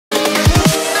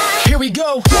we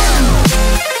go.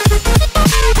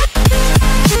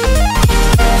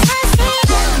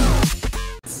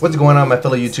 What's going on, my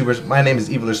fellow YouTubers? My name is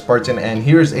Evilerspartan, and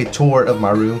here's a tour of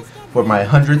my room for my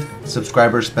 100th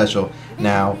subscriber special.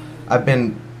 Now, I've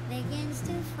been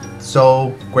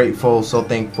so grateful, so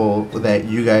thankful that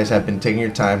you guys have been taking your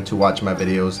time to watch my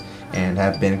videos and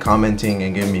have been commenting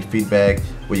and giving me feedback,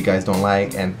 what you guys don't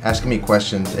like, and asking me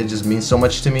questions. It just means so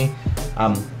much to me.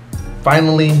 I'm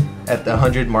finally at the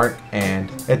 100 mark,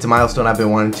 and it's a milestone I've been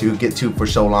wanting to get to for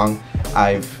so long.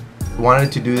 I've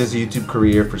wanted to do this YouTube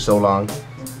career for so long.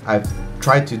 I've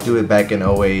tried to do it back in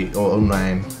 08 or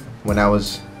 09 when I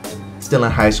was still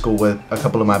in high school with a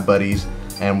couple of my buddies,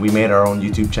 and we made our own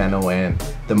YouTube channel, and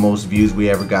the most views we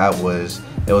ever got was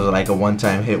like a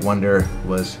one-time hit wonder,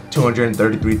 was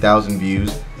 233,000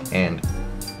 views, and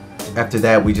after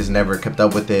that we just never kept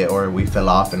up with it, or we fell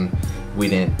off and we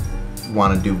didn't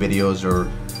want to do videos,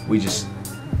 or we just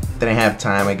didn't have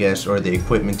time, I guess, or the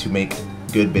equipment to make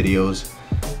good videos.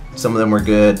 Some of them were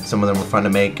good, some of them were fun to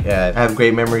make. I have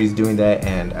great memories doing that,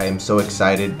 and I am so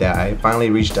excited that I finally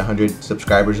reached 100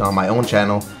 subscribers on my own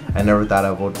channel. I never thought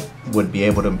I would be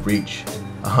able to reach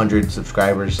 100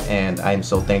 subscribers, and I am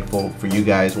so thankful for you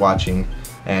guys watching.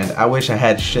 And I wish I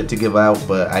had shit to give out,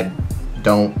 but I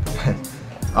don't.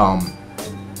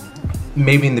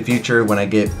 Maybe in the future when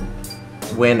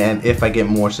and if I get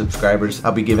more subscribers,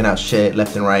 I'll be giving out shit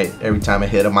left and right every time I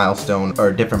hit a milestone or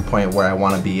a different point where I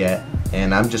want to be at.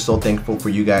 And I'm just so thankful for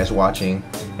you guys watching,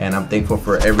 and I'm thankful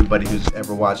for everybody who's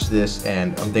ever watched this,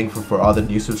 and I'm thankful for all the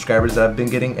new subscribers that I've been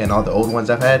getting and all the old ones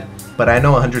I've had. But I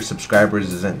know 100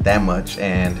 subscribers isn't that much,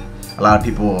 and a lot of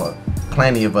people,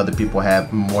 plenty of other people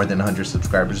have more than 100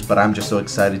 subscribers, but I'm just so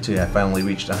excited to have finally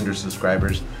reached 100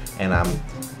 subscribers, and I'm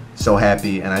so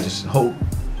happy, and I just hope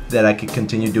that I can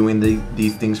continue doing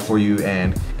these things for you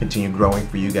and continue growing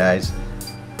for you guys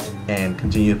and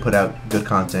continue to put out good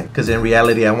content, because in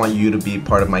reality I want you to be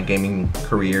part of my gaming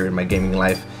career and my gaming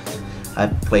life.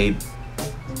 I've played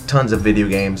tons of video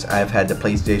games. I've had the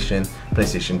PlayStation,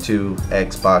 PlayStation 2,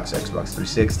 Xbox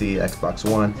 360, Xbox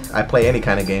One. I play any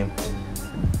kind of game.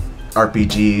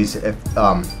 RPGs,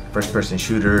 first-person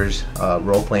shooters,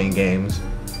 role-playing games,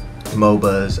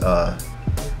 MOBAs,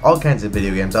 all kinds of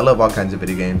video games. I love all kinds of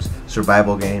video games,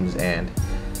 survival games. And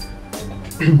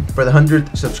for the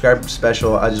 100th subscriber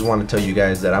special, I just want to tell you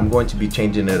guys that I'm going to be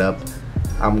changing it up.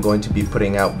 I'm going to be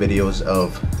putting out videos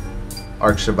of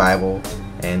Ark Survival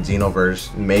and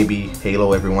Xenoverse, maybe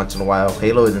Halo every once in a while.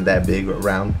 Halo isn't that big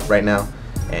around right now,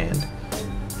 and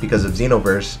because of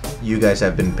Xenoverse, you guys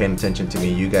have been paying attention to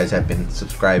me, you guys have been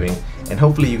subscribing, and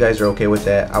hopefully you guys are okay with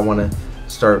that. I want to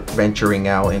start venturing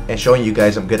out and showing you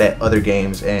guys I'm good at other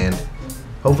games, and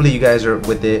hopefully you guys are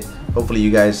with it. Hopefully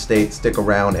you guys stick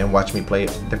around and watch me play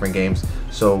different games.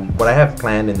 So what I have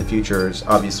planned in the future is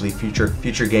obviously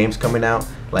future games coming out,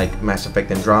 like Mass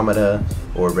Effect Andromeda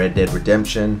or Red Dead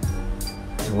Redemption.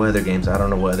 What other games? I don't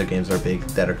know what other games are big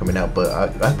that are coming out, but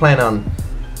I plan on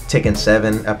Tekken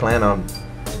 7. I plan on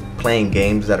playing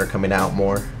games that are coming out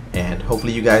more, and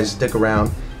hopefully you guys stick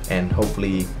around, and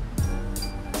hopefully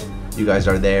you guys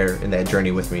are there in that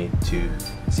journey with me to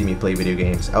see me play video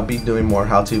games. I'll be doing more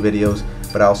how-to videos,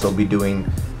 but I'll also be doing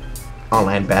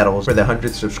online battles for the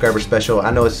 100th subscriber special.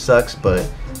 I know it sucks, but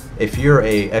if you're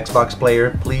a Xbox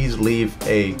player, please leave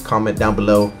a comment down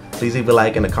below. Please leave a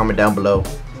like and a comment down below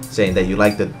saying that you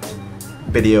like the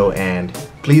video, and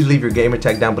please leave your gamer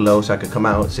tag down below so I could come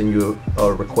out, send you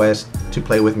a request to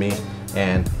play with me,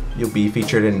 and you'll be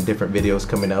featured in different videos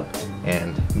coming up,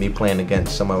 and me playing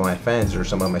against some of my fans or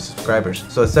some of my subscribers.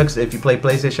 So it sucks if you play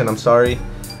PlayStation. I'm sorry.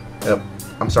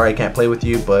 I'm sorry I can't play with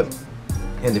you, but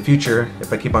in the future,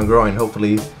 if I keep on growing,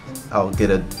 hopefully I'll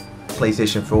get a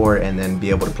PlayStation 4 and then be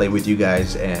able to play with you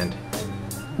guys and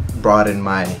broaden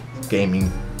my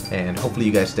gaming, and hopefully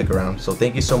you guys stick around. So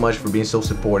thank you so much for being so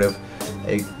supportive.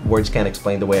 Words can't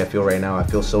explain the way I feel right now. I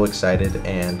feel so excited,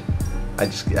 and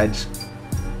it's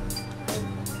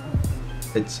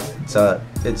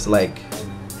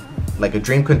like a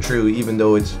dream come true. Even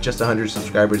though it's just 100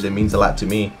 subscribers, it means a lot to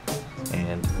me,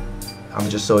 and I'm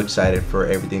just so excited for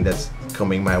everything that's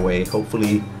coming my way.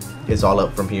 Hopefully it's all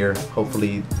up from here.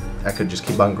 Hopefully I could just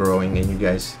keep on growing and you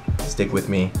guys stick with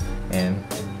me, and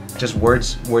just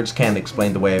words can't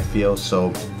explain the way I feel.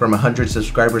 So from 100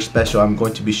 subscriber special, I'm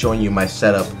going to be showing you my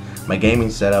setup, my gaming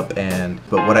setup,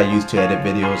 but what I use to edit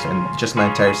videos, and just my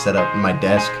entire setup, my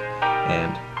desk,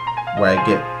 and where I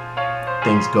get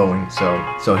things going.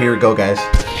 So here we go, guys.